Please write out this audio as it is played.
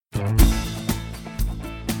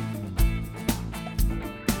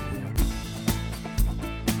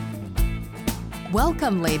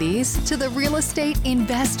Welcome, ladies, to the Real Estate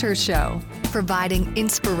Investor Show, providing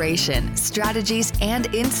inspiration, strategies,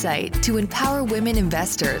 and insight to empower women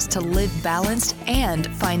investors to live balanced and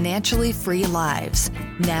financially free lives.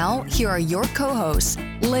 Now, here are your co-hosts,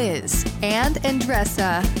 Liz and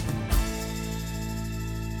Andressa.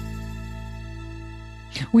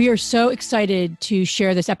 We are so excited to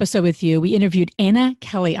share this episode with you. We interviewed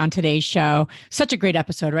Kelley on today's show. Such a great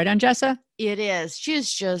episode, right, Andressa? It is.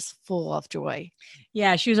 She's just full of joy.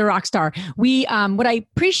 Yeah, she was a rock star. What I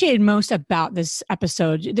appreciated most about this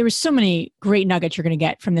episode, there were so many great nuggets you're going to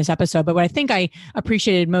get from this episode, but what I think I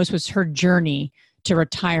appreciated most was her journey to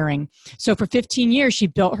retiring. So for 15 years, she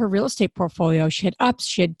built her real estate portfolio. She had ups,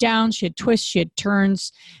 she had downs, she had twists, she had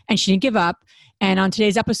turns, and she didn't give up. And on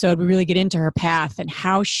today's episode, we really get into her path and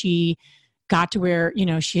how she got to where,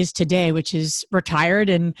 she is today, which is retired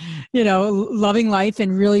and, loving life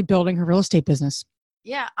and really building her real estate business.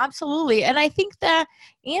 Yeah, absolutely. And I think that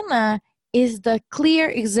Anna is the clear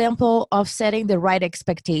example of setting the right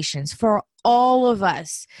expectations for all of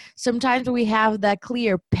us. Sometimes we have that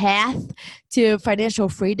clear path to financial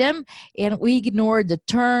freedom and we ignore the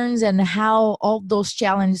turns and how all those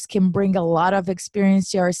challenges can bring a lot of experience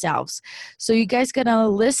to ourselves. So you guys gonna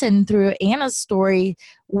listen through Anna's story.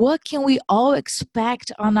 What can we all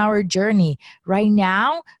expect on our journey? Right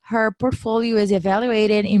now, her portfolio is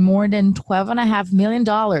evaluated in more than $12.5 million.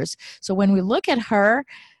 So when we look at her,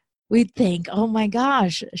 we think, oh my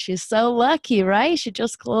gosh, she's so lucky, right? She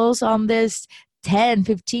just closed on this 10,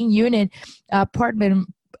 15 unit apartment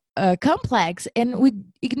complex, and we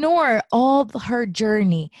ignore all her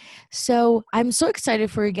journey. So I'm so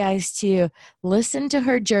excited for you guys to listen to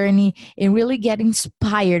her journey and really get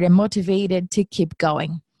inspired and motivated to keep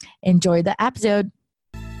going. Enjoy the episode.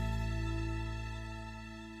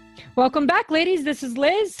 Welcome back, ladies. This is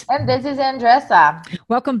Liz. And this is Andressa.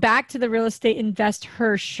 Welcome back to the Real Estate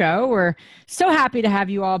Investor Show. We're so happy to have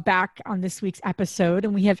you all back on this week's episode.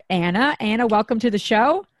 And we have Anna. Anna, welcome to the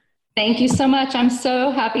show. Thank you so much. I'm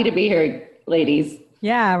so happy to be here, ladies.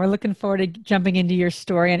 Yeah, we're looking forward to jumping into your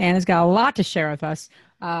story. And Anna's got a lot to share with us.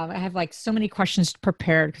 I have so many questions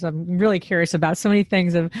prepared because I'm really curious about so many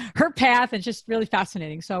things of her path. It's just really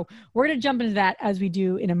fascinating. So we're going to jump into that as we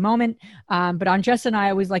do in a moment. But Andressa and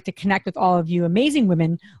I always like to connect with all of you amazing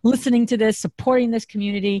women listening to this, supporting this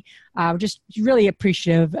community. We're just really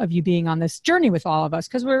appreciative of you being on this journey with all of us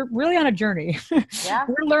because we're really on a journey. Yeah.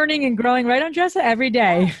 We're learning and growing, right, Andressa, every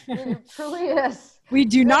day. Yeah, it truly is. We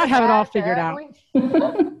do not have it all figured out.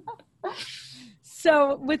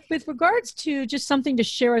 So with regards to just something to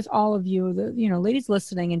share with all of you, ladies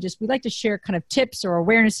listening, and just we'd like to share kind of tips or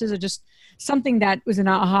awarenesses or just something that was an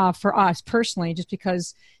aha for us personally, just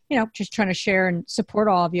because, just trying to share and support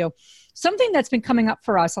all of you. Something that's been coming up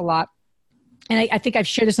for us a lot, and I think I've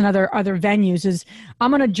shared this in other venues, is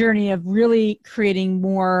I'm on a journey of really creating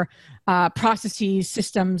more processes,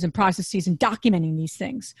 systems and processes and documenting these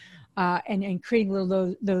things. And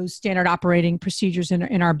creating those standard operating procedures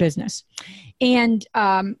in our business. And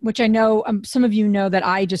which I know some of you know that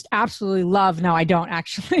I just absolutely love. No, I don't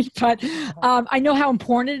actually, but I know how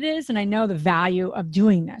important it is and I know the value of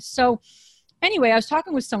doing this. So anyway, I was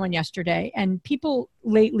talking with someone yesterday and people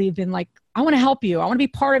lately have been like, I want to help you. I want to be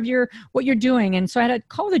part of what you're doing. And so I had a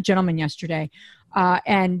call with a gentleman yesterday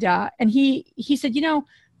and he said,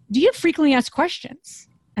 do you frequently ask questions?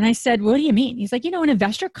 And I said, what do you mean? He's like, an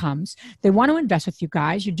investor comes, they want to invest with you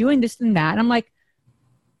guys. You're doing this and that. And I'm like,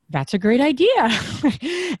 that's a great idea.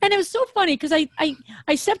 And it was so funny because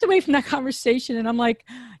I stepped away from that conversation and I'm like,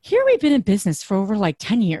 here we've been in business for over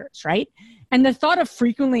 10 years, right? And the thought of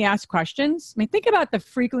frequently asked questions, think about the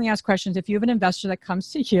frequently asked questions. If you have an investor that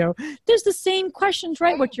comes to you, there's the same questions,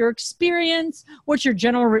 right? What's your experience? What's your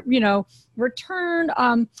general, return?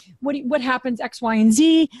 What happens X, Y, and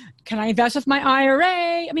Z? Can I invest with my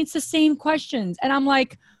IRA? It's the same questions. And I'm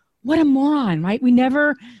like, what a moron, right? We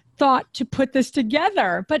never thought to put this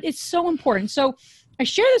together, but it's so important. So I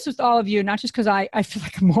share this with all of you, not just because I feel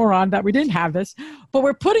like a moron that we didn't have this, but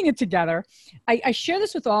we're putting it together. I share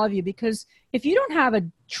this with all of you because if you don't have a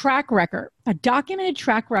track record, a documented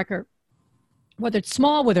track record, whether it's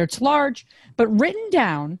small, whether it's large, but written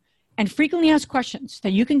down and frequently asked questions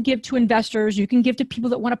that you can give to investors, you can give to people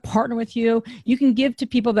that want to partner with you, you can give to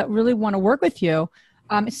people that really want to work with you.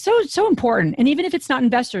 It's so important. And even if it's not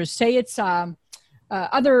investors, say it's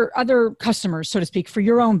other customers, so to speak, for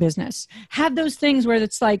your own business. Have those things where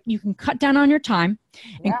it's you can cut down on your time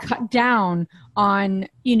and cut down on,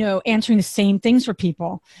 answering the same things for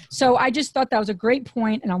people. So I just thought that was a great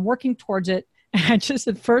point and I'm working towards it. And just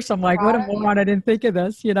at first, I'm like, what a moron, I didn't think of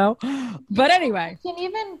this, But anyway. You can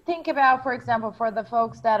even think about, for example, for the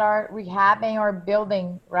folks that are rehabbing or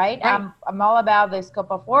building, right? I'm all about the scope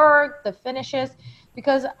of work, the finishes,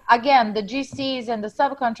 because again, the GCs and the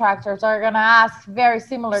subcontractors are going to ask very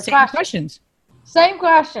similar questions. Same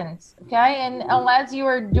questions, okay? And unless you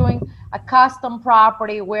are doing a custom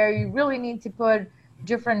property where you really need to put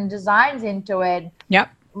different designs into it. Yep.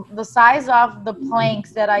 The size of the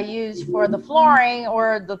planks that I use for the flooring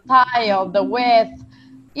or the tile, the width,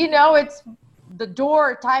 it's the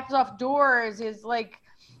door types of doors is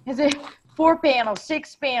it 4 panels,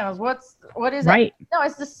 6 panels? What is it? No,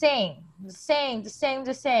 it's the same,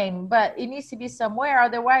 but it needs to be somewhere.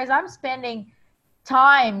 Otherwise, I'm spending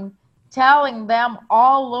time telling them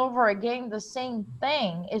all over again the same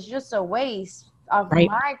thing. It's just a waste of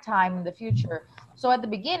my time in the future. So at the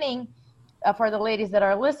beginning, for the ladies that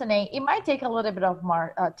are listening, it might take a little bit of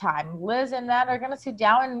more time. Liz and Nat are going to sit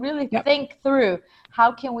down and really think through,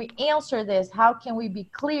 how can we answer this? How can we be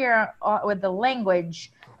clear with the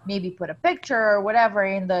language? Maybe put a picture or whatever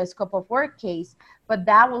in the scope of work case, but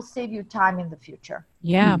that will save you time in the future.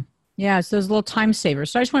 Yeah. Yeah, it's those little time savers.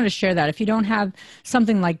 So I just wanted to share that. If you don't have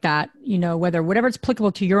something like that, whatever it's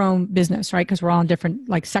applicable to your own business, right? Because we're all in different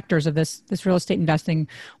sectors of this real estate investing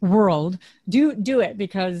world. Do it,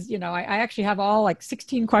 because I actually have all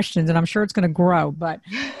 16 questions, and I'm sure it's going to grow. But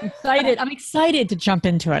I'm excited to jump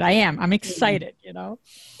into it. I'm excited. So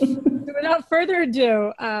without further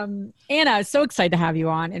ado, Anna, so excited to have you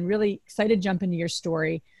on, and really excited to jump into your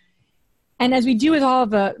story. And as we do with all of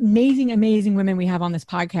the amazing, amazing women we have on this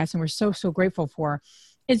podcast, and we're so, so grateful for,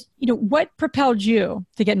 is, what propelled you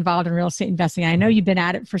to get involved in real estate investing? I know you've been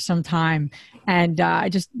at it for some time, and I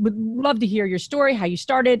just would love to hear your story, how you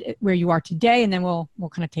started, where you are today, and then we'll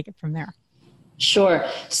kind of take it from there. Sure.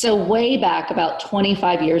 So way back about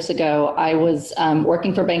 25 years ago, I was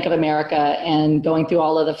working for Bank of America and going through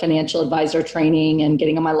all of the financial advisor training and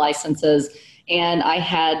getting on my licenses. And I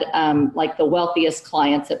had the wealthiest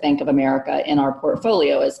clients at Bank of America in our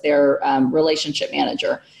portfolio as their relationship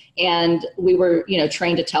manager. And we were,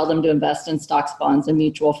 trained to tell them to invest in stocks, bonds, and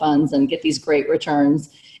mutual funds and get these great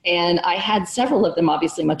returns. And I had several of them,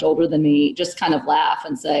 obviously much older than me, just kind of laugh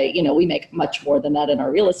and say, we make much more than that in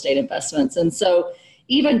our real estate investments. And so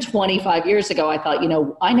even 25 years ago, I thought,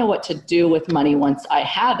 I know what to do with money once I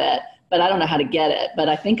have it, but I don't know how to get it. But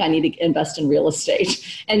I think I need to invest in real estate.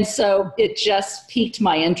 And so it just piqued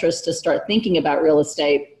my interest to start thinking about real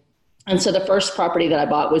estate. And so the first property that I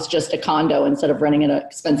bought was just a condo. Instead of renting an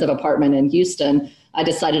expensive apartment in Houston, I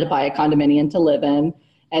decided to buy a condominium to live in.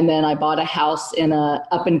 And then I bought a house in a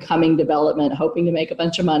up and coming development, hoping to make a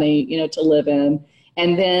bunch of money, to live in.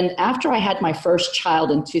 And then after I had my first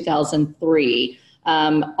child in 2003,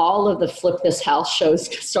 all of the Flip This House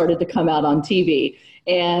shows started to come out on TV.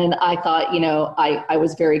 And I thought, I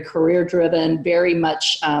was very career driven, very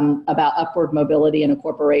much about upward mobility in a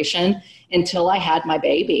corporation until I had my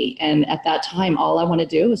baby. And at that time, all I want to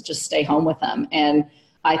do is just stay home with them. And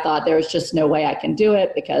I thought there's just no way I can do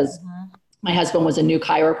it because my husband was a new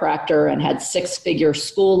chiropractor and had 6-figure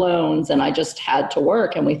school loans, and I just had to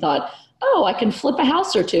work. And we thought, I can flip a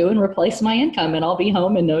house or two and replace my income and I'll be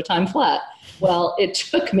home in no time flat. Well, it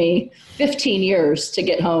took me 15 years to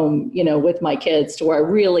get home, with my kids to where I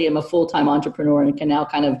really am a full-time entrepreneur and can now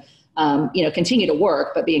kind of, continue to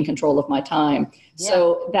work, but be in control of my time. Yeah.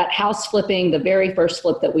 So that house flipping, the very first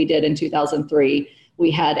flip that we did in 2003,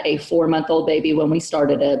 we had a 4-month-old baby when we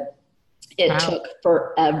started it. It took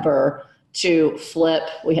forever to flip.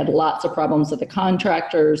 We had lots of problems with the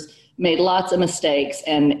contractors, made lots of mistakes,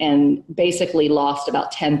 and basically lost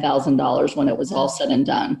about $10,000 when it was all said and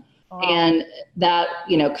done. And that,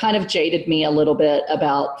 kind of jaded me a little bit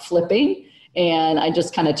about flipping. And I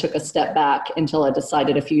just kind of took a step back until I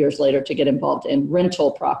decided a few years later to get involved in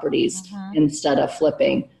rental properties instead of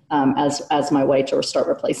flipping as my way to start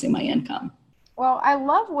replacing my income. Well, I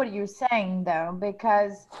love what you're saying, though,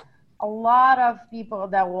 because a lot of people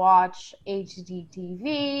that watch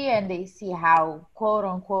HGTV and they see how quote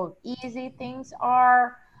unquote easy things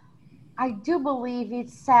are, I do believe it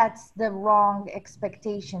sets the wrong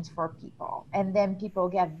expectations for people. And then people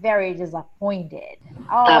get very disappointed.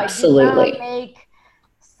 Absolutely. I did not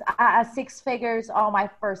make 6 figures on my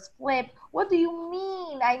first flip. What do you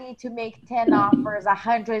mean I need to make 10 offers,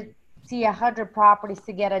 100 properties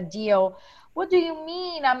to get a deal? What do you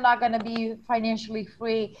mean I'm not going to be financially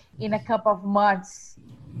free in a couple of months?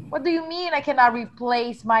 What do you mean I cannot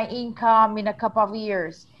replace my income in a couple of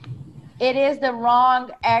years? It is the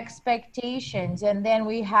wrong expectations. And then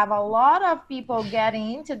we have a lot of people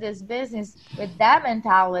getting into this business with that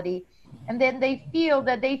mentality. And then they feel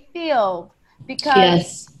that they failed because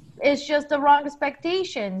Yes. it's just the wrong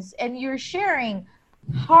expectations, and you're sharing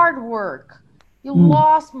hard work. You Mm.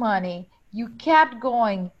 lost money, you kept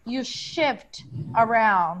going, you shift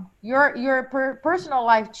around, your personal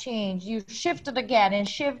life changed, you shifted again and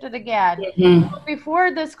shifted again. Mhm.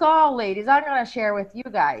 Before this call, ladies, I'm going to share with you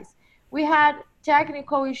guys, we had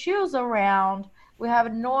technical issues around, we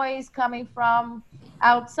have noise coming from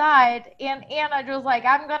outside, and Anna was like,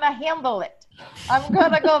 I'm going to handle it. I'm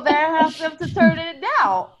going to go there and ask them to turn it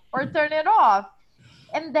down or turn it off.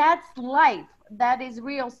 And that's life. That is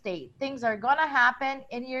real estate. Things are going to happen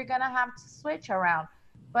and you're going to have to switch around.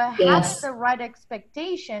 But having Yes. the right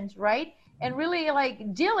expectations, right? And really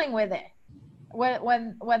like dealing with it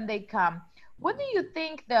when they come. What do you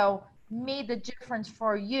think though made the difference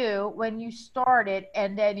for you when you started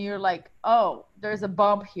and then you're like, oh, there's a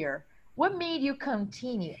bump here? What made you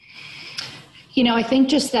continue? I think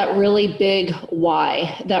just that really big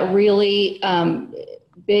why, that really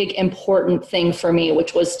big important thing for me,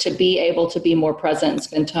 which was to be able to be more present and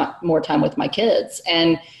spend more time with my kids.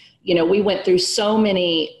 And, we went through so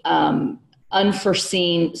many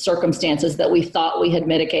unforeseen circumstances that we thought we had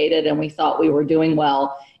mitigated and we thought we were doing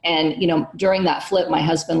well. And, during that flip, my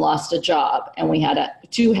husband lost a job and we had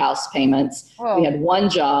 2 house payments. Whoa. We had 1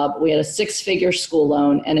 job, we had a 6-figure school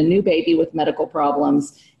loan and a new baby with medical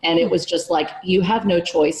problems. And it was just like, you have no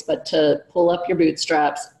choice but to pull up your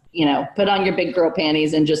bootstraps, put on your big girl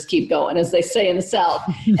panties and just keep going, as they say in the South.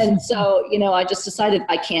 And so, I just decided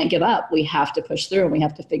I can't give up. We have to push through and we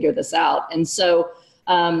have to figure this out. And so,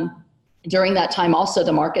 during that time also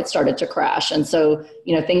the market started to crash. And so,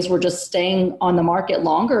 things were just staying on the market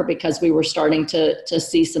longer because we were starting to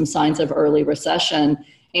see some signs of early recession.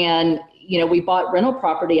 And, we bought rental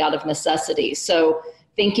property out of necessity. So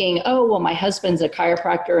thinking, oh, well, my husband's a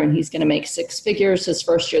chiropractor and he's going to make 6 figures his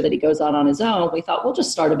first year that he goes out on his own. We thought, we'll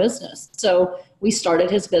just start a business. So we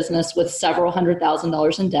started his business with several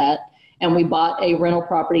 $100,000 in debt. And we bought a rental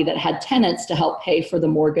property that had tenants to help pay for the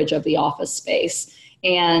mortgage of the office space.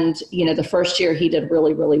 And, the first year he did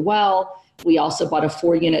really, really well. We also bought a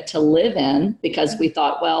 4-unit to live in because we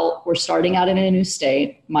thought, well, we're starting out in a new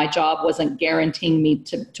state. My job wasn't guaranteeing me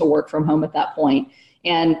to work from home at that point.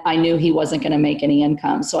 And I knew he wasn't going to make any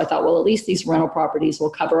income. So I thought, well, at least these rental properties will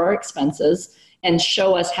cover our expenses and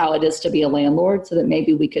show us how it is to be a landlord so that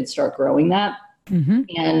maybe we could start growing that. Mm-hmm.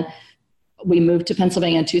 And we moved to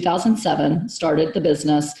Pennsylvania in 2007, started the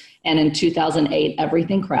business. And in 2008,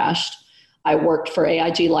 everything crashed. I worked for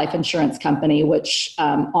AIG Life Insurance Company, which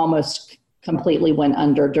almost completely went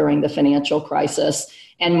under during the financial crisis.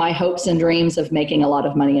 And my hopes and dreams of making a lot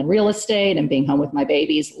of money in real estate and being home with my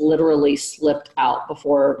babies literally slipped out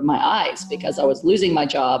before my eyes because I was losing my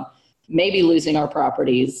job, maybe losing our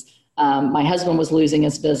properties. My husband was losing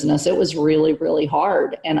his business. It was really, really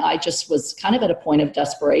hard. And I just was kind of at a point of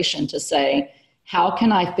desperation to say, how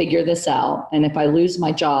can I figure this out? And if I lose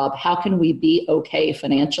my job, how can we be okay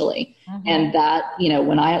financially? Mm-hmm. And that,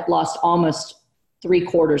 when I had lost almost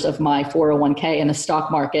 3/4 of my 401k in the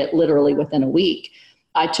stock market, literally within a week,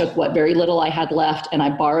 I took what very little I had left and I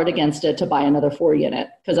borrowed against it to buy another 4-unit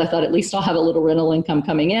because I thought at least I'll have a little rental income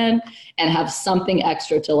coming in and have something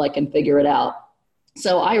extra till I can figure it out.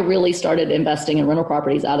 So I really started investing in rental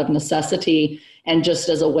properties out of necessity and just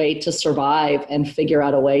as a way to survive and figure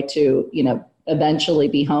out a way to, eventually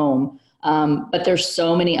be home. But there's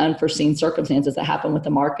so many unforeseen circumstances that happen with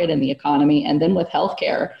the market and the economy and then with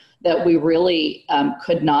healthcare that we really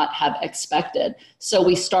could not have expected. So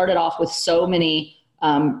we started off with so many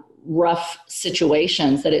rough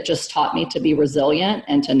situations that it just taught me to be resilient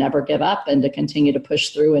and to never give up and to continue to push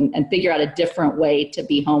through and figure out a different way to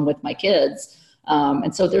be home with my kids.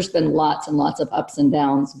 And so there's been lots and lots of ups and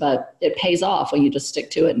downs, but it pays off when you just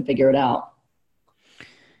stick to it and figure it out.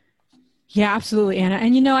 Yeah, absolutely, Anna.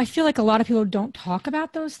 And, I feel like a lot of people don't talk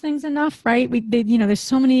about those things enough, right? There's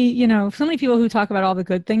so many people who talk about all the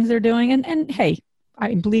good things they're doing. And hey,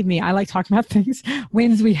 believe me, I like talking about things,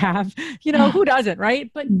 wins we have, who doesn't, right?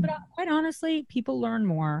 But quite honestly, people learn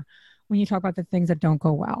more when you talk about the things that don't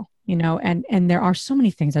go well, and there are so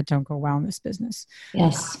many things that don't go well in this business.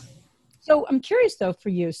 Yes. So I'm curious though for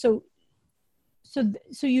you. So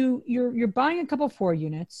you're buying a couple 4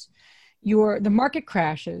 units, the market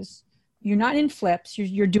crashes. You're not in flips.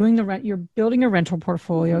 You're doing the rent. You're building a rental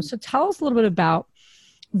portfolio. So tell us a little bit about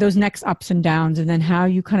those next ups and downs, and then how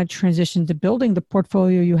you kind of transitioned to building the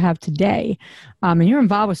portfolio you have today. And you're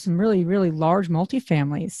involved with some really, really large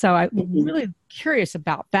multifamilies. So I'm really curious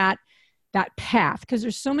about that path because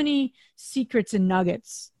there's so many secrets and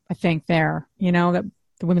nuggets I think there, that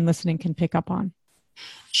the women listening can pick up on.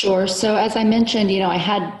 Sure. So as I mentioned, I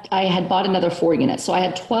had bought another 4 units. So I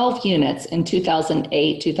had 12 units in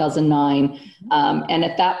 2008, 2009. And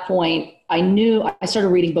at that point, I started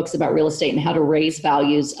reading books about real estate and how to raise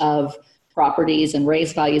values of properties and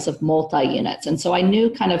raise values of multi-units. And so I knew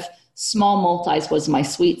kind of small multis was my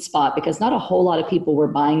sweet spot because not a whole lot of people were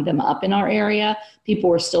buying them up in our area. People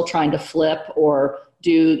were still trying to flip or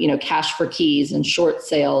do, cash for keys and short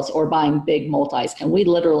sales or buying big multis. And we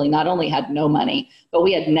literally not only had no money, but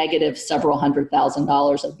we had negative several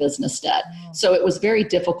 $100,000 of business debt. So it was very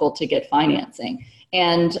difficult to get financing.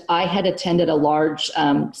 And I had attended a large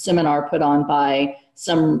seminar put on by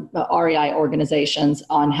some REI organizations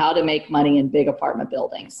on how to make money in big apartment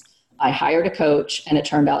buildings. I hired a coach and it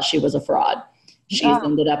turned out she was a fraud. She's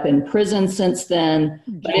ended up in prison since then,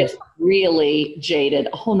 but it really jaded,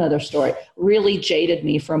 a whole nother story, really jaded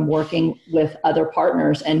me from working with other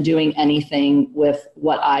partners and doing anything with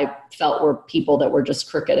what I felt were people that were just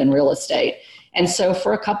crooked in real estate. And so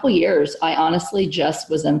for a couple of years, I honestly just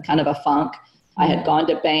was in kind of a funk. I had gone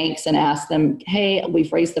to banks and asked them, hey,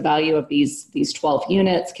 we've raised the value of these 12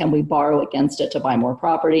 units. Can we borrow against it to buy more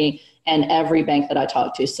property? And every bank that I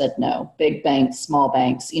talked to said no. Big banks, small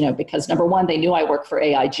banks, because number one, they knew I worked for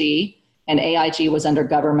AIG, and AIG was under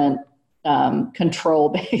government control,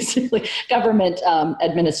 basically, government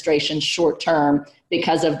administration short term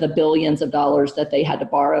because of the billions of dollars that they had to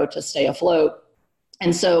borrow to stay afloat.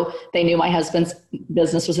 And so they knew my husband's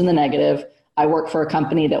business was in the negative. I worked for a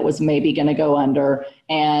company that was maybe going to go under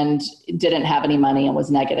and didn't have any money and was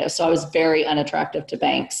negative. So I was very unattractive to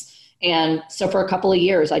banks. And so for a couple of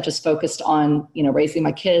years, I just focused on, raising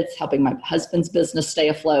my kids, helping my husband's business stay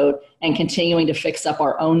afloat, and continuing to fix up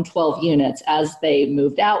our own 12 units. As they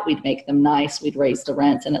moved out, we'd make them nice, we'd raise the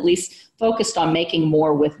rents, and at least focused on making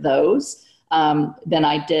more with those than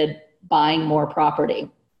I did buying more property.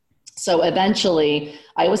 So eventually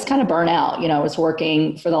I was kind of burnt out. I was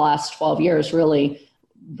working for the last 12 years, really,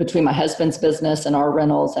 between my husband's business and our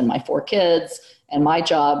rentals and my 4 kids and my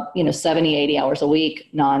job, 70, 80 hours a week,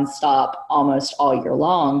 nonstop, almost all year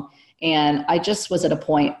long. And I just was at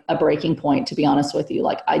a breaking point, to be honest with you.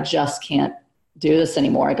 Like, I just can't do this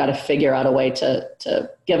anymore. I got to figure out a way to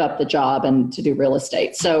give up the job and to do real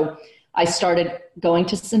estate. So I started going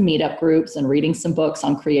to some meetup groups and reading some books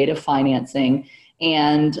on creative financing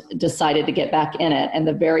and decided to get back in it. And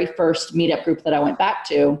the very first meetup group that I went back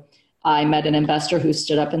to, I met an investor who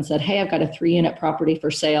stood up and said, hey, I've got a 3-unit property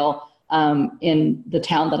for sale in the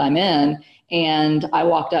town that I'm in. And I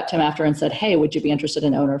walked up to him after and said, hey, would you be interested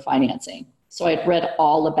in owner financing? So I had read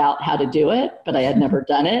all about how to do it, but I had never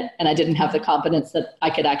done it. And I didn't have the confidence that I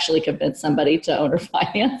could actually convince somebody to owner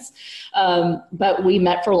finance. But we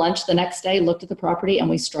met for lunch the next day, looked at the property, and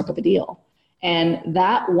we struck up a deal. And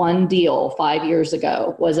that one deal 5 years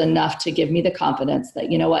ago was enough to give me the confidence that,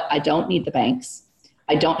 I don't need the banks.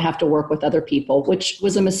 I don't have to work with other people, which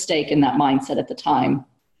was a mistake in that mindset at the time.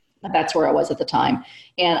 That's where I was at the time.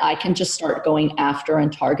 And I can just start going after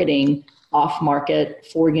and targeting off-market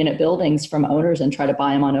 4-unit buildings from owners and try to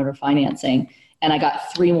buy them on owner financing. And I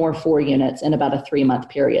got 3 more 4 units in about a 3-month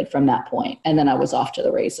period from that point. And then I was off to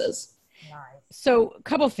the races. So a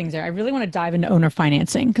couple of things there. I really want to dive into owner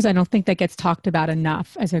financing because I don't think that gets talked about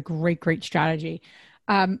enough as a great strategy.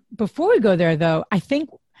 Before we go there, though, I think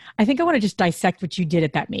I want to just dissect what you did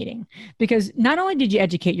at that meeting, because not only did you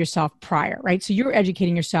educate yourself prior, right? So you were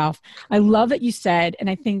educating yourself. I love that you said, and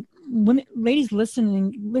I think women, ladies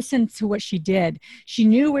listen to what she did. She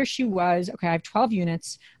knew where she was. Okay, I have 12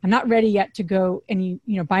 units. I'm not ready yet to go and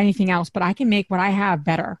buy anything else, but I can make what I have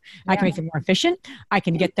better. Yeah. I can make them more efficient. I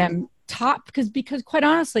can get them top because quite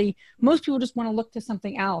honestly, most people just want to look to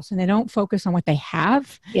something else and they don't focus on what they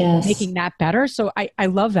have, making that better. So I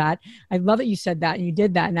love that. I love that you said that and you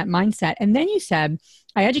did that in that mindset. And then you said,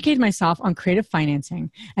 I educated myself on creative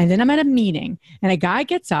financing. And then I'm at a meeting and a guy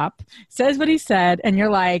gets up, says what he said, and you're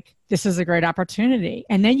like, this is a great opportunity.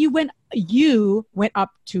 And then you went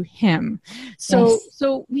up to him. So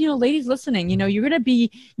ladies listening, you're going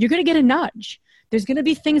to get a nudge. There's going to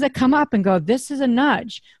be things that come up and go, this is a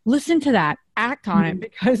nudge. Listen to that, act on it,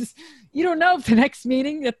 because you don't know if the next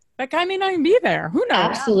meeting that guy may not even be there. Who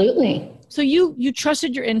knows? Absolutely. So you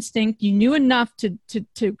trusted your instinct. You knew enough to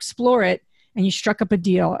explore it, and you struck up a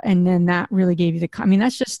deal. And then that really gave you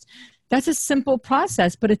that's a simple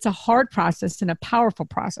process, but it's a hard process and a powerful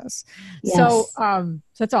process. Yes. So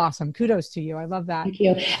that's awesome. Kudos to you. I love that. Thank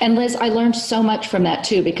you. And Liz, I learned so much from that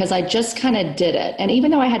too, because I just kind of did it. And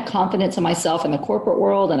even though I had confidence in myself in the corporate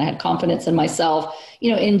world, and I had confidence in myself,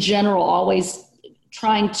 in general, always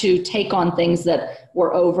trying to take on things that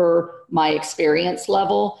were over my experience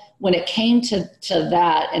level. When it came to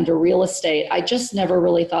that and to real estate, I just never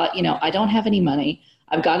really thought, I don't have any money.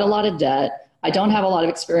 I've got a lot of debt. I don't have a lot of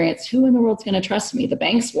experience. Who in the world's going to trust me? The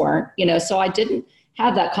banks weren't, so I didn't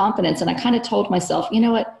have that confidence. And I kind of told myself, you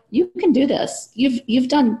know what, you can do this. You've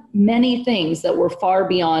done many things that were far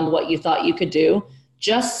beyond what you thought you could do.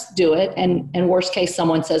 Just do it. And worst case,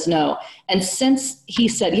 someone says no. And since he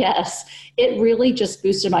said yes, it really just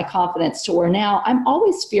boosted my confidence to where now I'm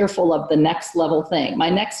always fearful of the next level thing, my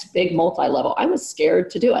next big multi-level. I was scared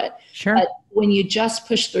to do it. Sure. But when you just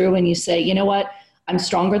push through and you say, you know what, I'm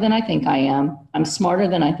stronger than I think I am. I'm smarter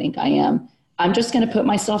than I think I am. I'm just going to put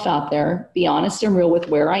myself out there, be honest and real with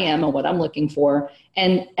where I am and what I'm looking for.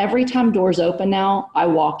 And every time doors open now, I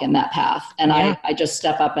walk in that path and I just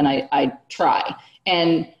step up and I try.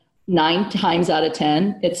 And 9 times out of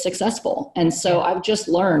 10, it's successful. And so I've just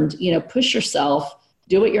learned, push yourself,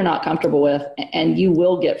 do what you're not comfortable with, and you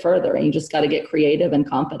will get further. And you just got to get creative and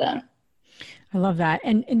confident. I love that.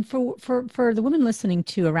 And for the women listening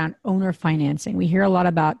too around owner financing, we hear a lot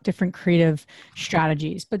about different creative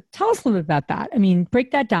strategies, but tell us a little bit about that. I mean,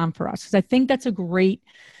 break that down for us, because I think that's a great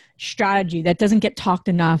strategy that doesn't get talked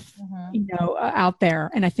enough, out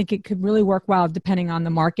there. And I think it could really work well depending on the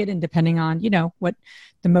market and depending on, what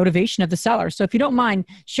the motivation of the seller. So if you don't mind,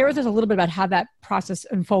 share with us a little bit about how that process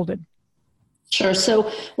unfolded. Sure.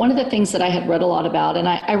 So one of the things that I had read a lot about, and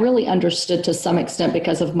I really understood to some extent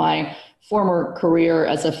because of my former career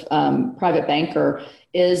as a private banker,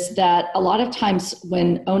 is that a lot of times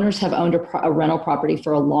when owners have owned a rental property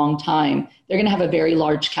for a long time, they're going to have a very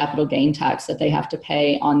large capital gain tax that they have to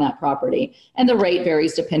pay on that property. And the rate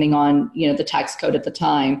varies depending on, the tax code at the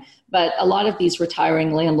time. But a lot of these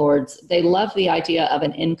retiring landlords, they love the idea of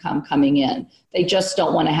an income coming in. They just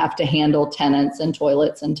don't want to have to handle tenants and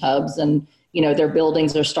toilets and tubs and, their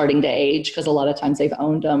buildings are starting to age because a lot of times they've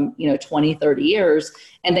owned them, 20, 30 years,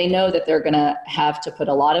 and they know that they're going to have to put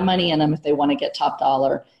a lot of money in them if they want to get top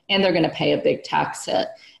dollar, and they're going to pay a big tax hit.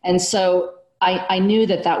 And so I knew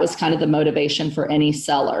that was kind of the motivation for any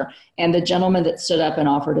seller. And the gentleman that stood up and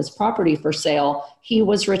offered his property for sale, he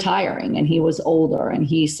was retiring and he was older. And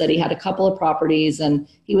he said he had a couple of properties and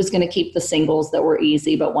he was going to keep the singles that were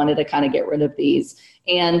easy, but wanted to kind of get rid of these.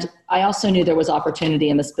 And I also knew there was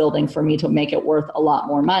opportunity in this building for me to make it worth a lot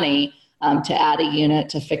more money, to add a unit,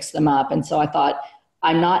 to fix them up. And so I thought,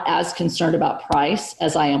 I'm not as concerned about price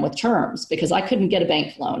as I am with terms, because I couldn't get a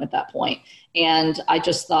bank loan at that point. And I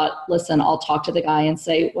just thought, listen, I'll talk to the guy and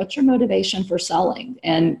say, what's your motivation for selling?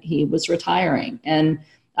 And he was retiring. And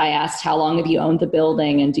I asked, how long have you owned the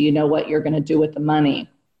building? And do you know what you're going to do with the money?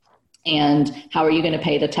 And how are you going to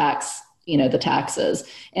pay the tax, the taxes?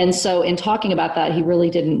 And so in talking about that, he really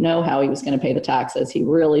didn't know how he was going to pay the taxes. He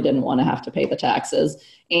really didn't want to have to pay the taxes.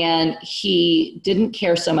 And he didn't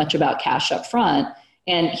care so much about cash up front.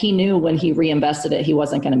 And he knew when he reinvested it, he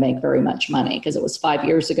wasn't going to make very much money because it was 5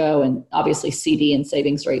 years ago. And obviously CD and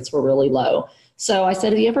savings rates were really low. So I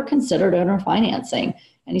said, have you ever considered owner financing?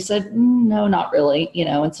 And he said, no, not really.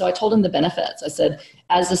 And so I told him the benefits. I said,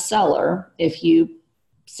 as a seller, if you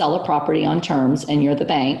sell a property on terms and you're the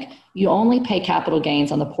bank, you only pay capital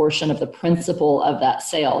gains on the portion of the principal of that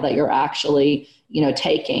sale that you're actually,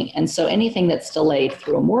 taking. And so anything that's delayed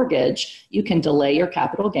through a mortgage, you can delay your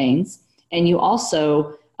capital gains. And you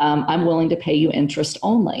also, I'm willing to pay you interest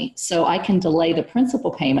only. So I can delay the principal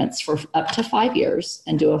payments for up to 5 years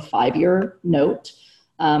and do a 5-year note,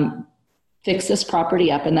 fix this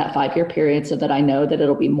property up in that 5-year period so that I know that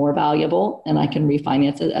it'll be more valuable and I can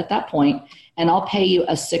refinance it at that point. And I'll pay you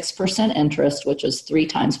a 6% interest, which is 3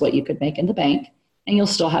 times what you could make in the bank. And you'll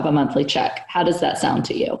still have a monthly check. How does that sound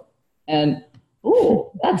to you? And, ooh,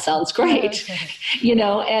 that sounds great. He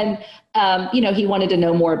wanted to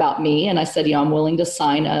know more about me. And I said, I'm willing to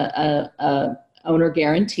sign a owner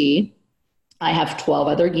guarantee. I have 12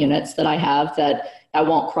 other units that I have that I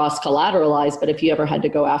won't cross collateralize, but if you ever had to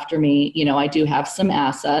go after me, I do have some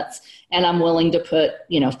assets and I'm willing to put,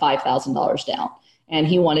 $5,000 down. And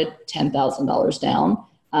he wanted $10,000 down.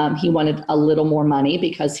 He wanted a little more money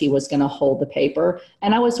because he was going to hold the paper.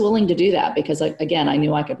 And I was willing to do that because, again, I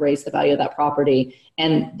knew I could raise the value of that property.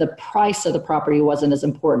 And the price of the property wasn't as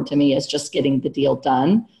important to me as just getting the deal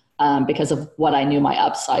done because of what I knew my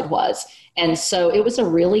upside was. And so it was a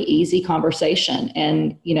really easy conversation.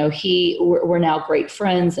 And, we're now great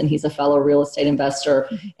friends and he's a fellow real estate investor.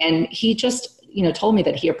 Mm-hmm. And he just told me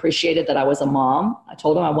that he appreciated that I was a mom. I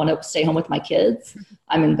told him I want to stay home with my kids.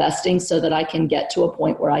 I'm investing so that I can get to a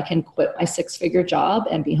point where I can quit my 6-figure job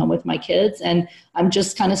and be home with my kids. And I'm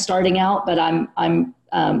just kind of starting out, but I'm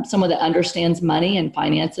someone that understands money and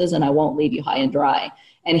finances and I won't leave you high and dry.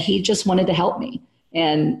 And he just wanted to help me.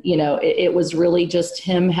 And, it was really just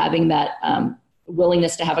him having that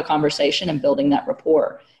willingness to have a conversation and building that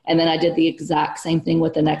rapport. And then I did the exact same thing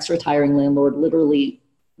with the next retiring landlord, literally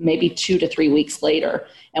maybe 2 to 3 weeks later,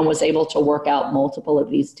 and was able to work out multiple of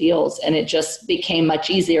these deals. And it just became much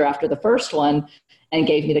easier after the first one and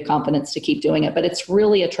gave me the confidence to keep doing it. But it's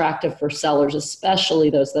really attractive for sellers, especially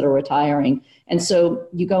those that are retiring. And so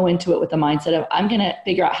you go into it with the mindset of, I'm going to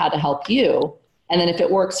figure out how to help you. And then if it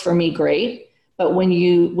works for me, great. But when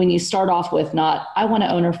you start off with not, I want to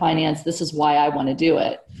owner finance, this is why I want to do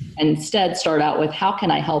it. And instead start out with, how can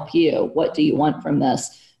I help you? What do you want from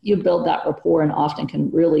this? You build that rapport and often can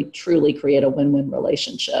really, truly create a win-win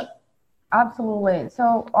relationship. Absolutely.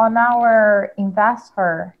 So on our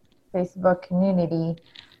investor Facebook community,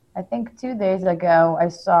 I think 2 days ago, I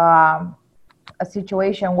saw a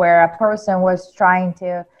situation where a person was trying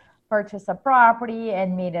to purchase a property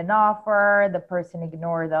and made an offer. The person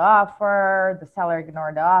ignored the offer. The seller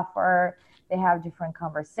ignored the offer. They have different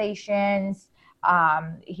conversations.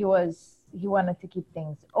 He wanted to keep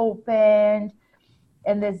things open.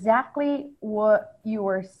 And exactly what you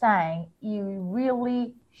were saying, you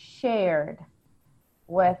really shared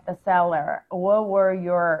with the seller what were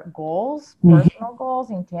your goals, personal goals,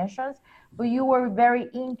 intentions, but you were very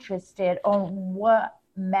interested on what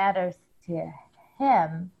matters to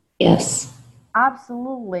him. Yes.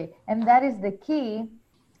 Absolutely. And that is the key.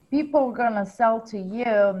 People are going to sell to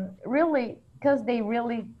you really because they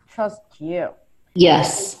really trust you.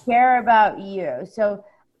 Yes. They care about you. So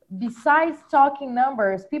besides talking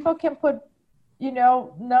numbers, people can put,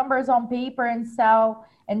 numbers on paper and sell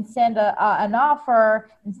and send an offer.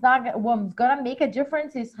 It's not what's going to make a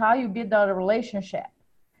difference is how you build the relationship.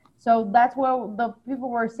 So that's what the people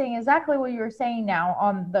were saying, exactly what you're saying now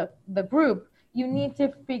on the group. You need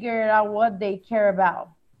to figure out what they care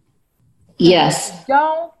about. Yes.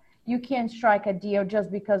 You can't strike a deal just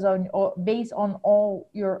because based on all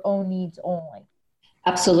your own needs only.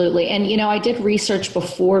 Absolutely. And, I did research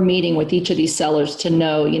before meeting with each of these sellers to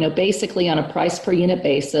know, basically on a price per unit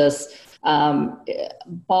basis,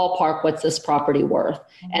 ballpark, what's this property worth?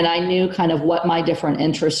 And I knew kind of what my different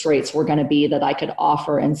interest rates were going to be that I could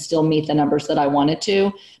offer and still meet the numbers that I wanted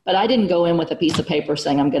to. But I didn't go in with a piece of paper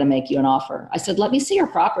saying, I'm going to make you an offer. I said, let me see your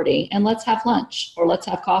property and let's have lunch or let's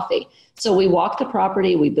have coffee. So we walked the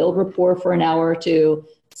property, we built rapport for an hour or two,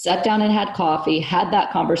 sat down and had coffee, had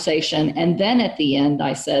that conversation. And then at the end,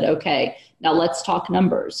 I said, okay, now let's talk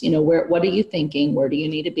numbers. What are you thinking? Where do you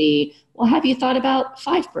need to be? Well, have you thought about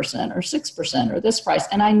 5% or 6% or this price?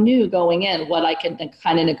 And I knew going in what I could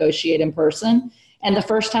kind of negotiate in person. And the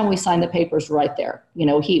first time we signed the papers right there,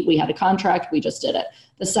 we had a contract, we just did it.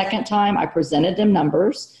 The second time I presented them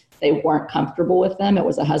numbers. They weren't comfortable with them. It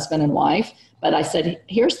was a husband and wife. But I said,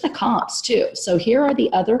 here's the comps too. So here are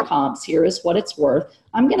the other comps. Here is what it's worth.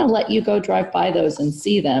 I'm going to let you go drive by those and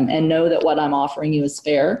see them and know that what I'm offering you is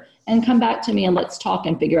fair, and come back to me and let's talk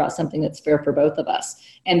and figure out something that's fair for both of us.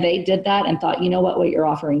 And they did that and thought, what you're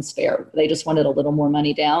offering is fair. They just wanted a little more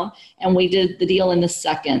money down. And we did the deal in the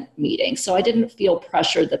second meeting. So I didn't feel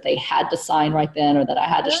pressured that they had to sign right then or that I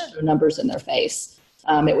had to show numbers in their face.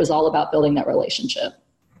 It was all about building that relationship.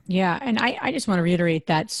 Yeah. And I just want to reiterate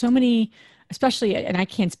that so many, especially, and I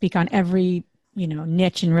can't speak on every,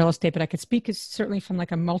 niche in real estate, but I could speak certainly from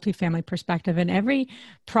like a multifamily perspective. And every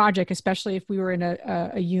project, especially if we were in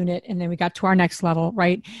a unit and then we got to our next level,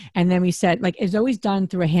 right? And then we said, it's always done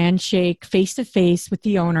through a handshake, face-to-face with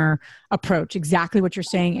the owner approach, exactly what you're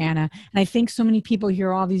saying, Anna. And I think so many people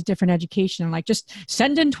hear all these different education and just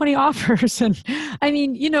send in 20 offers. And I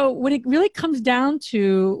mean, when it really comes down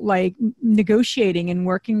to negotiating and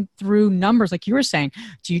working through numbers, like you were saying,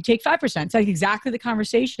 do you take 5%? It's exactly the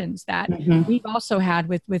conversations that we've also had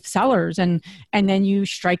with sellers, and then you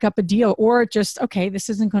strike up a deal, or just, okay, this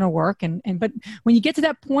isn't going to work. But when you get to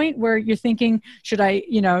that point where you're thinking, should I,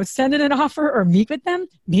 send in an offer or meet with them?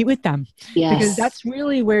 Meet with them. Yes. Because that's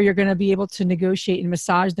really where you're going to be able to negotiate and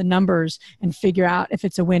massage the numbers and figure out if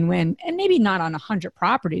it's a win-win. And maybe not on 100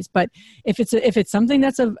 properties, but if it's something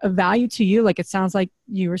that's of value to you, like it sounds like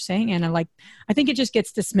you were saying, Anna, I think it just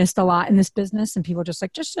gets dismissed a lot in this business, and people just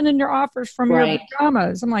just send in your offers from your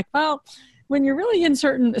pajamas. I'm like, well, when you're really in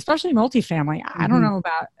certain, especially multifamily, I don't know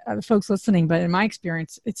about the folks listening, but in my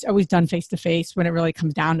experience, it's always done face-to-face when it really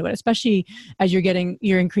comes down to it, especially as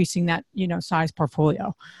you're increasing that, size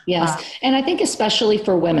portfolio. Yes. And I think especially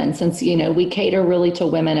for women, since, we cater really to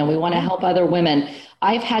women and we want to help other women.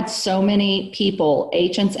 I've had so many people,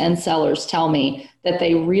 agents and sellers, tell me that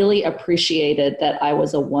they really appreciated that I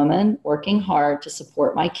was a woman working hard to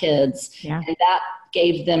support my kids. Yeah. And that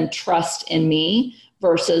gave them trust in me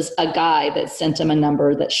versus a guy that sent him a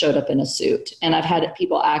number that showed up in a suit. And I've had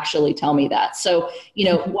people actually tell me that. So,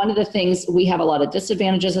 one of the things, we have a lot of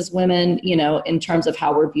disadvantages as women, in terms of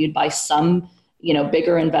how we're viewed by some,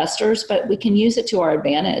 bigger investors, but we can use it to our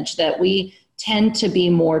advantage, that we tend to be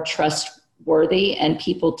more trustworthy, and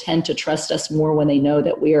people tend to trust us more when they know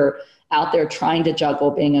that we're out there trying to juggle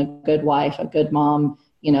being a good wife, a good mom,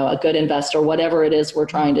 a good investor, whatever it is we're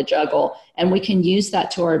trying to juggle. And we can use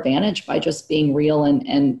that to our advantage by just being real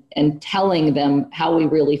and telling them how we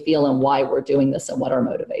really feel and why we're doing this and what our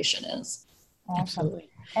motivation is. Awesome. Absolutely.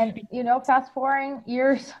 And, fast forwarding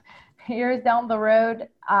years down the road,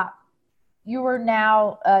 you are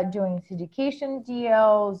now doing syndication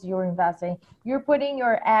deals, you're investing, you're putting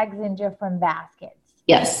your eggs in different baskets.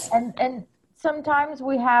 Yes. And sometimes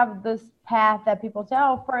we have this path that people say,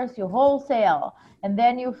 oh, first you wholesale, and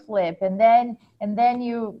then you flip, and then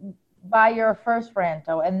you buy your first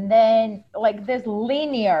rental, and then like this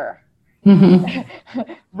linear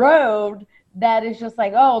road that is just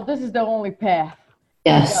like, oh, this is the only path.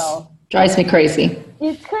 Yes. So, drives me crazy.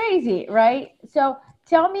 It's crazy, right? So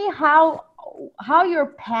tell me how your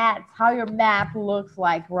path, how your map looks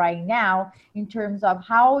like right now in terms of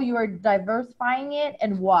how you're diversifying it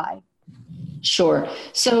and why. Sure.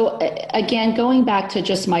 So again, going back to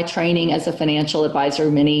just my training as a financial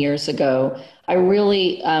advisor many years ago, I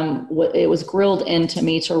really, it was grilled into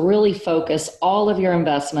me to really focus all of your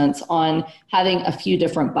investments on having a few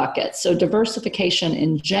different buckets. So diversification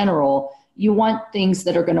in general, you want things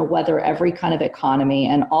that are going to weather every kind of economy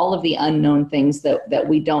and all of the unknown things that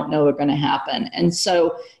we don't know are going to happen. And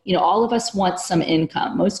so, all of us want some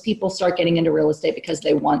income. Most people start getting into real estate because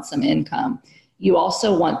they want some income. You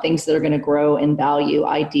also want things that are going to grow in value,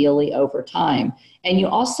 ideally over time. And you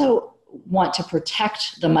also want to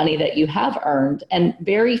protect the money that you have earned. And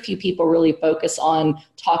very few people really focus on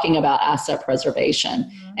talking about asset preservation.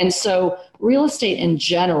 Mm-hmm. And so real estate in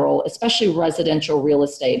general, especially residential real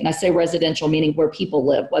estate, and I say residential meaning where people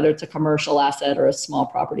live, whether it's a commercial asset or a small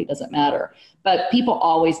property, doesn't matter. But people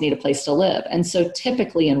always need a place to live. And so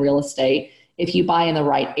typically in real estate, if you buy in the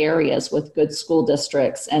right areas with good school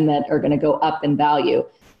districts and that are going to go up in value,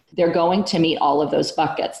 they're going to meet all of those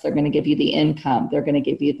buckets. They're going to give you the income, they're going to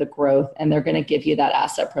give you the growth, and they're going to give you that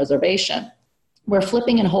asset preservation. Where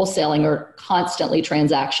flipping and wholesaling are constantly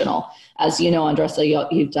transactional. As you know, Andressa,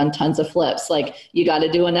 you've done tons of flips. Like you got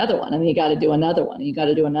to do another one, and you got to do another one, and you got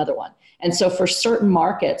to do another one. And so for certain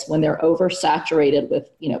markets, when they're oversaturated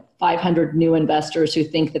with 500 new investors who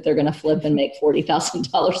think that they're going to flip and make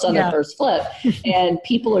 $40,000 on their first flip, and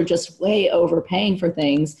people are just way overpaying for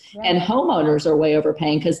things, and homeowners are way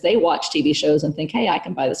overpaying because they watch TV shows and think, hey, I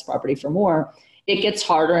can buy this property for more. It gets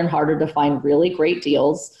harder and harder to find really great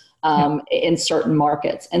deals in certain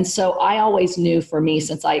markets. And so I always knew, for me,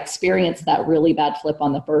 since I experienced that really bad flip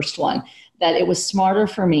on the first one, that it was smarter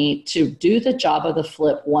for me to do the job of the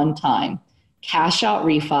flip one time, cash out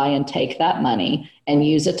refi and take that money and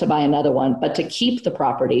use it to buy another one, but to keep the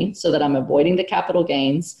property so that I'm avoiding the capital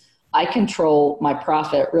gains. I control my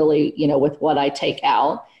profit really, with what I take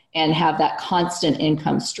out, and have that constant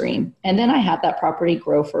income stream. And then I have that property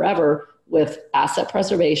grow forever with asset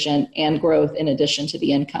preservation and growth in addition to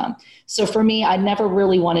the income. So for me, I never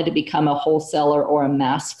really wanted to become a wholesaler or a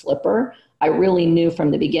mass flipper. I really knew from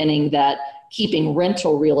the beginning that keeping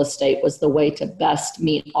rental real estate was the way to best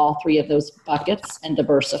meet all three of those buckets and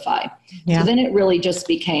diversify. Yeah. So then it really just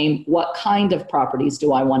became, what kind of properties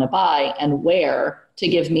do I want to buy and where, to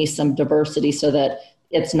give me some diversity so that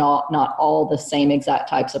it's not all the same exact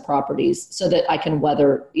types of properties, so that I can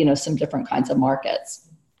weather, some different kinds of markets.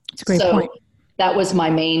 That's a great point. That was my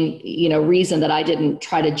main, reason that I didn't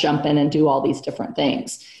try to jump in and do all these different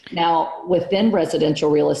things. Now, within residential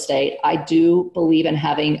real estate, I do believe in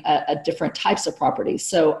having a different types of properties.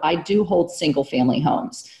 So I do hold single family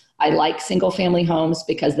homes. I like single family homes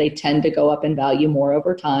because they tend to go up in value more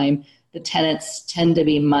over time. The tenants tend to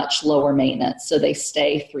be much lower maintenance. So they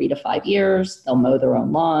stay 3 to 5 years, they'll mow their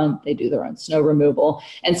own lawn, they do their own snow removal.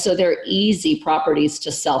 And so they're easy properties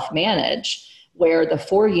to self-manage. Where the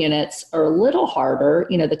 4 units are a little harder,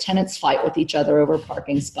 the tenants fight with each other over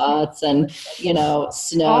parking spots and,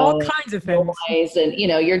 snow, all kinds of things. Noise, and,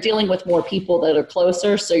 you're dealing with more people that are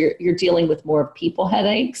closer. So you're dealing with more people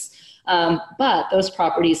headaches. But those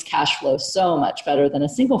properties cash flow so much better than a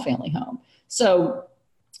single family home. So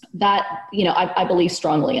that, I believe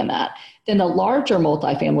strongly in that. Then the larger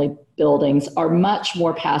multifamily buildings are much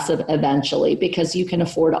more passive eventually, because you can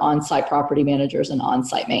afford on-site property managers and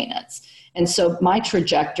on-site maintenance. And so my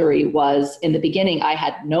trajectory was, in the beginning, I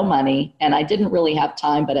had no money and I didn't really have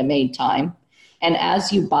time, but I made time. And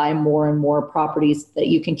as you buy more and more properties that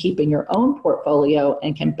you can keep in your own portfolio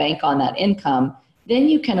and can bank on that income, then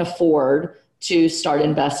you can afford to start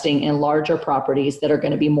investing in larger properties that are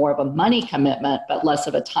going to be more of a money commitment, but less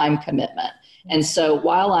of a time commitment. And so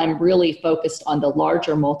while I'm really focused on the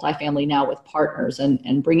larger multifamily now with partners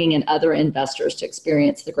and bringing in other investors to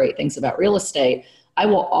experience the great things about real estate, I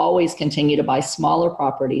will always continue to buy smaller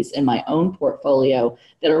properties in my own portfolio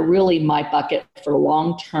that are really my bucket for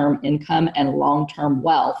long-term income and long-term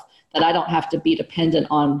wealth, that I don't have to be dependent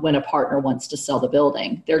on when a partner wants to sell the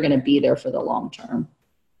building. They're going to be there for the long term.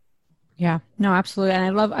 Yeah, no, absolutely. And I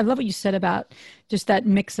love what you said about just that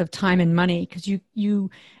mix of time and money, because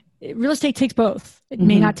real estate takes both. It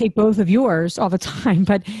may not take both of yours all the time,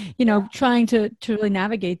 but, trying to really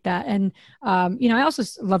navigate that. And, I also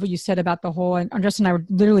love what you said about the whole, and Justin and I were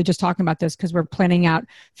literally just talking about this because we're planning out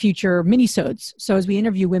future minisodes. So as we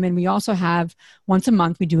interview women, we also have once a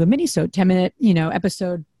month, we do a minisode, 10-minute,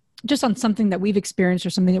 episode just on something that we've experienced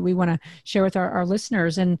or something that we want to share with our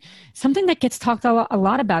listeners. And something that gets talked a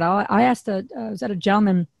lot about. I asked I was at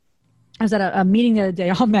a meeting the other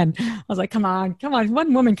day, all men. I was like, come on,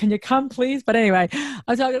 one woman, can you come, please? But anyway, I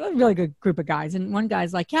was talking to a really good group of guys. And one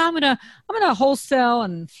guy's like, yeah, I'm gonna wholesale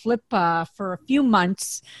and flip for a few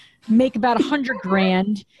months, make about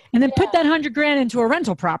 $100,000, and then put that $100,000 into a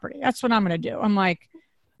rental property. That's what I'm gonna do. I'm like,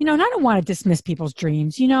 and I don't want to dismiss people's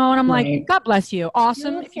dreams, and I'm like, God bless you.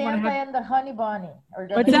 Awesome. You, Santa and the honey bunny are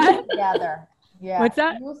going What's to that? be together. Yeah. What's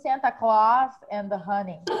that? You, Santa Claus, and the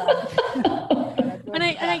honey. And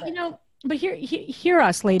I but hear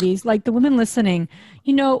us, ladies, like the women listening,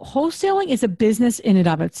 wholesaling is a business in and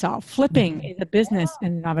of itself. Flipping is a business in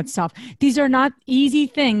and of itself. These are not easy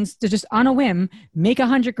things to just on a whim make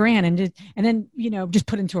 $100,000 and then just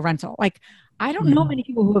put into a rental. Like, I don't know many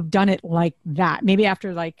people who have done it like that. Maybe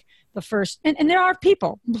after like the first, and there are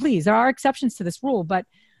people, please, there are exceptions to this rule, but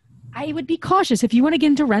I would be cautious if you want to get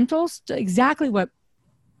into rentals. Exactly what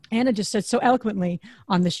Anna just said so eloquently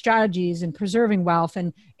on the strategies and preserving wealth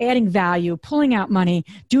and adding value, pulling out money,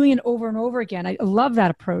 doing it over and over again. I love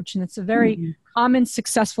that approach. And it's a very common,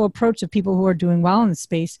 successful approach of people who are doing well in the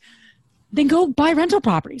space. Then go buy rental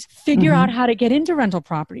properties, figure out how to get into rental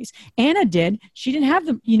properties. Anna did. She didn't have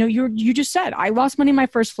the, you just said, I lost money in my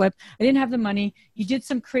first flip. I didn't have the money. You did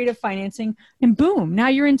some creative financing and boom, now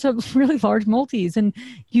you're into really large multis and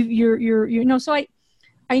so I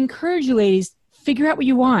encourage you ladies, figure out what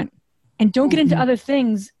you want and don't get into other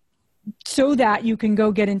things so that you can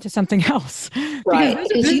go get into something else. Right.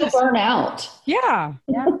 Because you'll burn out. Yeah.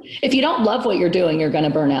 If you don't love what you're doing, you're going to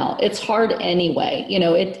burn out. It's hard anyway.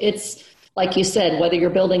 It's like you said, whether you're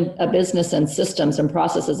building a business and systems and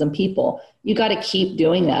processes and people, you got to keep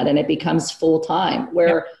doing that. And it becomes full time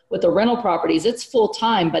where with the rental properties, it's full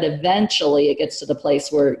time, but eventually it gets to the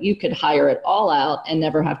place where you could hire it all out and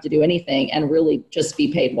never have to do anything and really just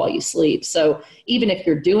be paid while you sleep. So even if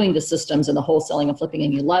you're doing the systems and the wholesaling and flipping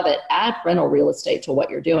and you love it, add rental real estate to what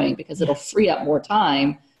you're doing because it'll free up more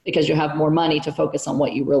time because you have more money to focus on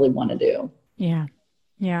what you really want to do. Yeah.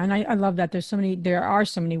 Yeah. And I love that. There are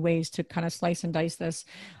so many ways to kind of slice and dice this.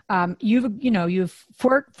 You've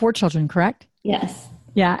four children, correct? Yes.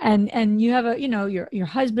 Yeah. And you have your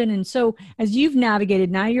husband. And so as you've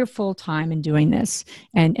navigated, now you're full-time in doing this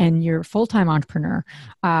and you're a full-time entrepreneur.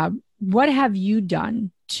 What have you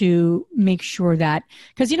done to make sure that,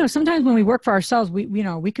 because, sometimes when we work for ourselves,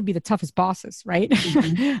 we could be the toughest bosses, right?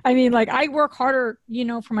 I mean, like I work harder,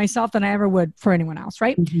 for myself than I ever would for anyone else.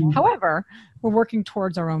 Right. However, we're working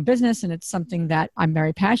towards our own business and it's something that I'm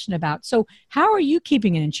very passionate about. So how are you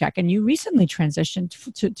keeping it in check? And you recently transitioned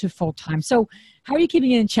to full-time. So how are you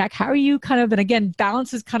keeping it in check? How are you and again,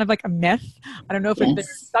 balance is kind of like a myth. I don't know if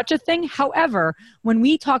it's such a thing. However, when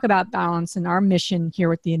we talk about balance and our mission here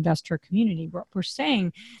with the investor community, we're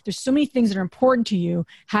saying there's so many things that are important to you.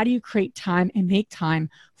 How do you create time and make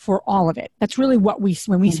time for all of it? That's really what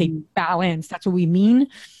when we say balance, that's what we mean.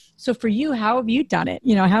 So for you, how have you done it?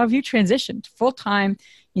 How have you transitioned full-time?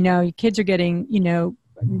 Your kids are getting,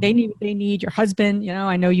 they need your husband.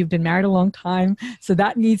 I know you've been married a long time, so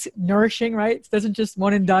that needs nourishing, right? It doesn't just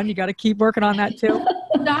one and done. You got to keep working on that too.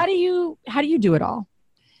 So how do you do it all?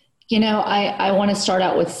 I want to start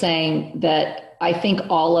out with saying that I think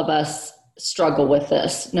all of us struggle with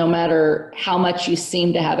this, no matter how much you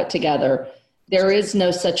seem to have it together. There is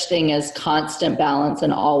no such thing as constant balance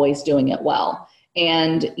and always doing it well.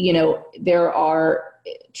 And, there are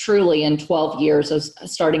truly in 12 years of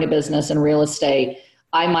starting a business in real estate,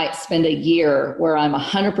 I might spend a year where I'm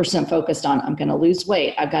 100% focused on, I'm going to lose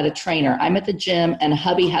weight. I've got a trainer. I'm at the gym and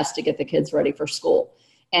hubby has to get the kids ready for school.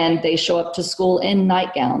 and they show up to school in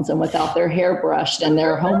nightgowns and without their hair brushed, and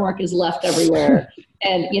their homework is left everywhere.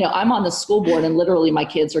 And, I'm on the school board, and literally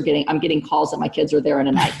I'm getting calls that my kids are there in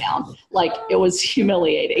a nightgown. Like, it was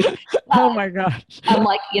humiliating. Oh my gosh. I'm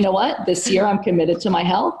like, you know what? This year I'm committed to my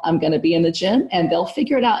health. I'm going to be in the gym, and they'll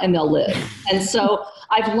figure it out and they'll live. And so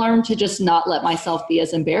I've learned to just not let myself be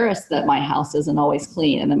as embarrassed that my house isn't always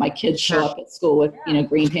clean, and then my kids show up at school with,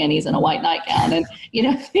 green panties and a white nightgown and,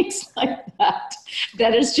 things like that.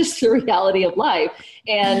 That is just the reality of life.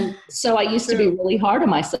 And so I used to be really hard on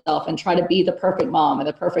myself and try to be the perfect mom and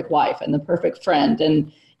the perfect wife and the perfect friend.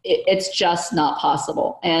 And it's just not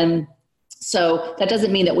possible. And so that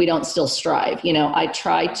doesn't mean that we don't still strive. I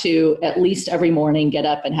try to at least every morning get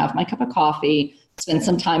up and have my cup of coffee, spend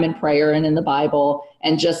some time in prayer and in the Bible,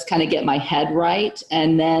 and just kind of get my head right.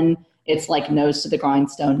 And then it's like nose to the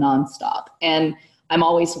grindstone nonstop. And I'm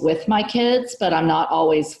always with my kids, but I'm not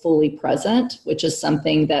always fully present, which is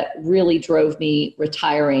something that really drove me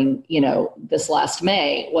retiring, this last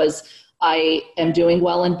May. Was I am doing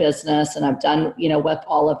well in business, and I've done, with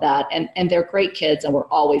all of that, and they're great kids and we're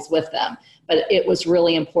always with them. But it was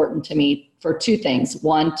really important to me for two things.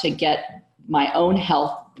 One, to get my own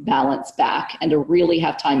health balance back and to really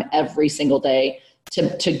have time every single day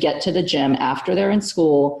to get to the gym after they're in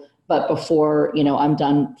school, but before, I'm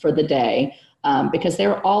done for the day. Because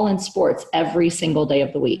they're all in sports every single day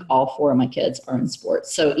of the week. All four of my kids are in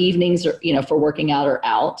sports. So evenings are, for working out, are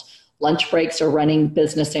out. Lunch breaks are running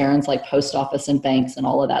business errands like post office and banks and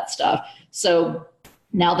all of that stuff. So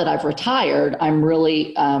now that I've retired, I'm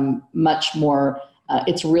really much more,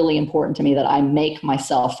 it's really important to me that I make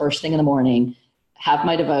myself first thing in the morning, have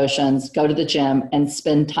my devotions, go to the gym, and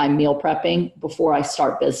spend time meal prepping before I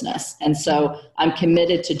start business. And so I'm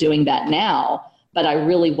committed to doing that now, but I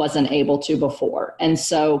really wasn't able to before. And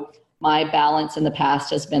so my balance in the past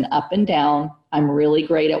has been up and down. I'm really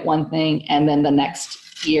great at one thing, and then the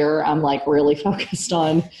next year I'm like really focused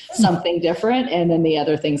on something different, and then the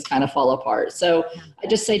other things kind of fall apart. So I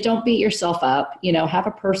just say, don't beat yourself up. Have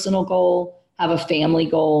a personal goal, have a family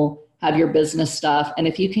goal, have your business stuff. And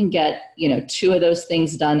if you can get, 2 of those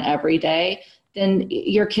things done every day, then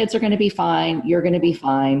your kids are going to be fine. You're going to be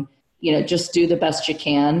fine. Just do the best you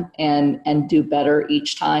can and do better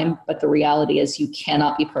each time. But the reality is you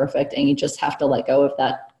cannot be perfect, and you just have to let go of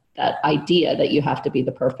that idea that you have to be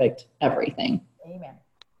the perfect everything. Amen.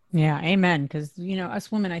 Yeah. Amen. Cause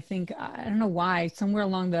us women, I think, I don't know why, somewhere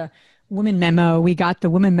along the women memo, we got the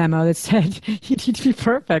women memo that said you need to be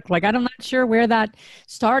perfect. Like, I'm not sure where that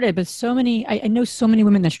started, but I know so many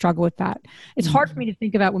women that struggle with that. It's hard for me to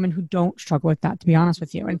think about women who don't struggle with that, to be honest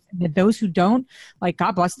with you. And those who don't, like,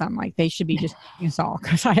 God bless them. Like, they should be just us all,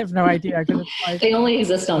 because I have no idea. Like, they only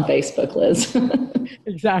exist on Facebook, Liz.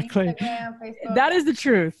 Exactly. Instagram, Facebook. That is the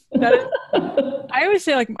truth. I always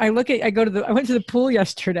say, like, I went to the pool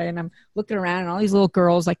yesterday, and I'm looking around, and all these little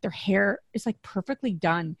girls, like, their hair is like perfectly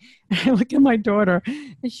done. And I look at my daughter,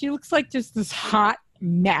 and she looks like just this hot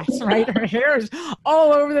mess, right? Her hair is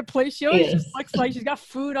all over the place. She always just looks like she's got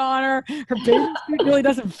food on her. Her bathing suit really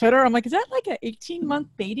doesn't fit her. I'm like, is that like an 18-month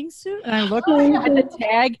bathing suit? And I look at the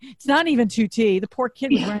tag. It's not even 2T. The poor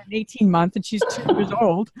kid was wearing an 18-month, and she's 2 years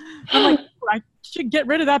old. I'm like, I should get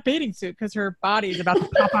rid of that bathing suit because her body is about to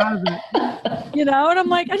pop out of it. And I'm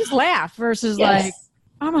like, I just laugh versus like,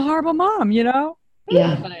 I'm a horrible mom,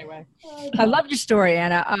 Yeah. But anyway, I love your story,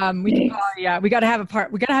 Anna. We got to have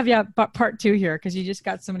part 2 here, because you just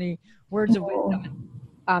got so many words of wisdom.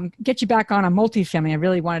 Get you back on a multifamily. I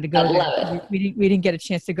really wanted to go there. We didn't get a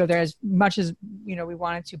chance to go there as much as we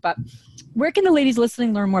wanted to. But where can the ladies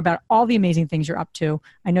listening learn more about all the amazing things you're up to?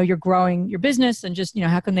 I know you're growing your business, and just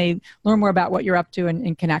how can they learn more about what you're up to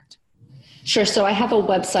and connect? Sure. So I have a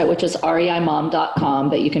website, which is reimom.com,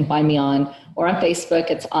 that you can find me on, or on Facebook.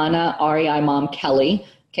 It's Anna REI Mom Kelley,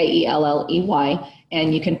 Kelley,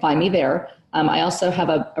 and you can find me there. I also have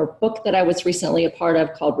a book that I was recently a part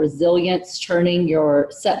of called Resilience, Turning Your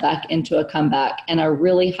Setback into a Comeback. And I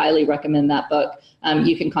really highly recommend that book.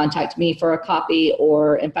 You can contact me for a copy,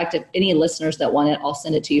 or in fact, if any listeners that want it, I'll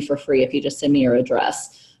send it to you for free if you just send me your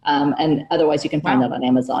address. And otherwise, you can find that on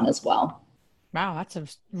Amazon as well. Wow, that's a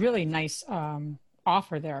really nice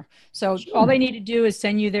offer there. So all they need to do is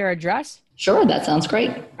send you their address? Sure, that sounds great.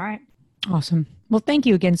 All right. Awesome. Well, thank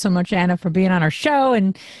you again so much, Anna, for being on our show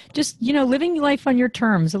and just, living life on your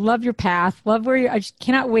terms. I love your path. Love I just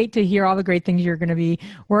cannot wait to hear all the great things you're going to be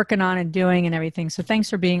working on and doing and everything. So thanks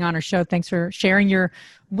for being on our show. Thanks for sharing your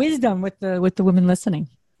wisdom with the women listening.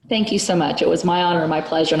 Thank you so much. It was my honor and my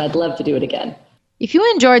pleasure, and I'd love to do it again. If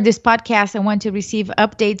you enjoyed this podcast and want to receive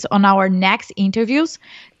updates on our next interviews,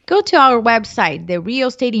 go to our website,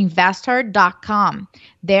 therealestateinvestor.com.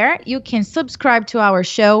 There, you can subscribe to our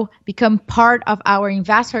show, become part of our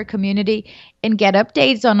investor community, and get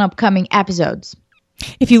updates on upcoming episodes.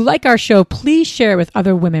 If you like our show, please share it with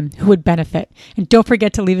other women who would benefit. And don't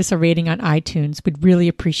forget to leave us a rating on iTunes. We'd really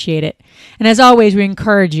appreciate it. And as always, we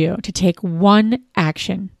encourage you to take one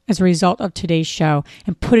action as a result of today's show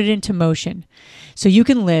and put it into motion so you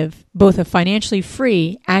can live both a financially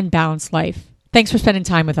free and balanced life. Thanks for spending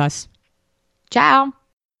time with us. Ciao.